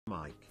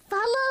mic.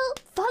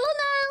 Follow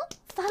now.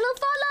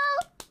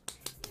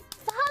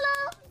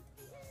 Follow.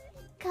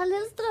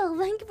 Calistro,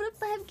 thank you for the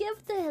 5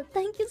 gifted.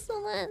 Thank you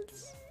so much.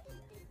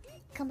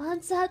 Come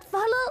on, Seth.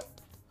 Follow.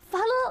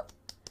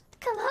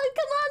 Come on.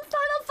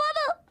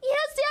 Follow.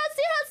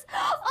 Yes.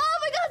 Oh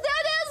my god,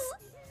 there it is.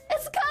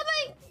 It's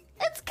coming.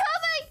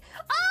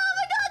 Oh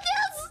my god,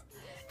 yes.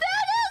 There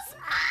it is.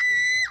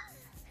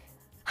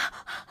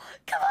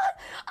 Come on.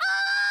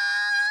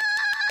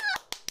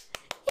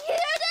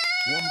 Here it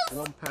is.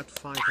 Womp at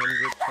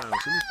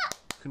 500,000.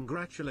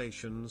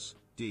 Congratulations,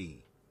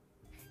 D.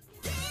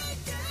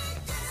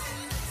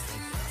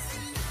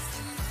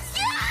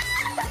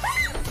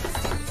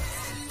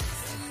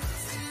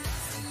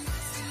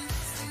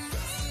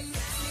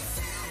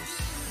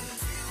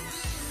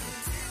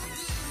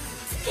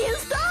 Can you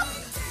stop?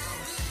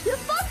 You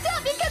fucked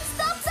up! You can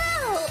stop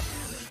now!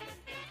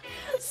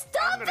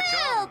 Stop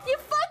it! You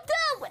fucked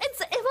up!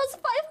 It was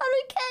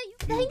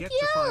 500k! You'll Thank get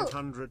you! to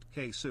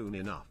 500k soon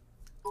enough.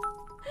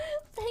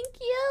 Thank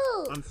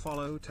you!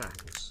 Unfollow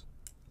tags.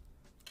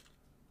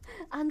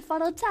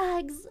 Unfollow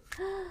tags!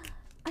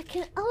 I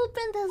can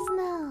open this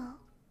now!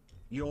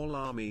 Your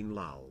Larmeen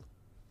lol.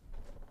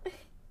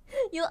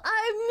 You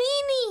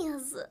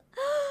Armenians!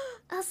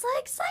 I'm so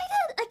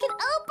excited! I can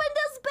open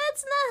this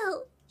bits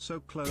now! So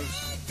close,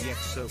 yet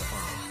so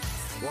far.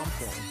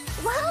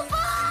 Womp. Well,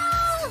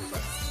 Bob!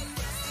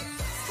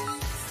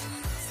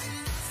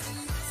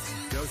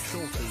 Go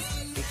shorty,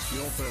 it's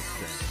your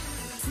birthday.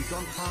 We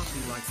gon' party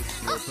like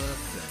it's your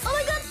birthday. Oh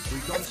my god! We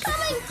gon' It's sip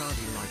coming!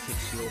 Bacardi like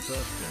it's your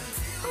birthday.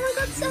 Oh my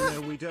god, And Seth!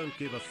 you know we don't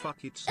give a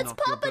fuck, it's It's not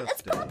popping! your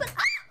It's birthday.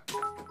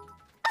 popping!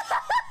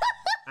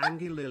 Ah!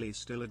 Angie Lily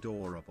still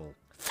adorable.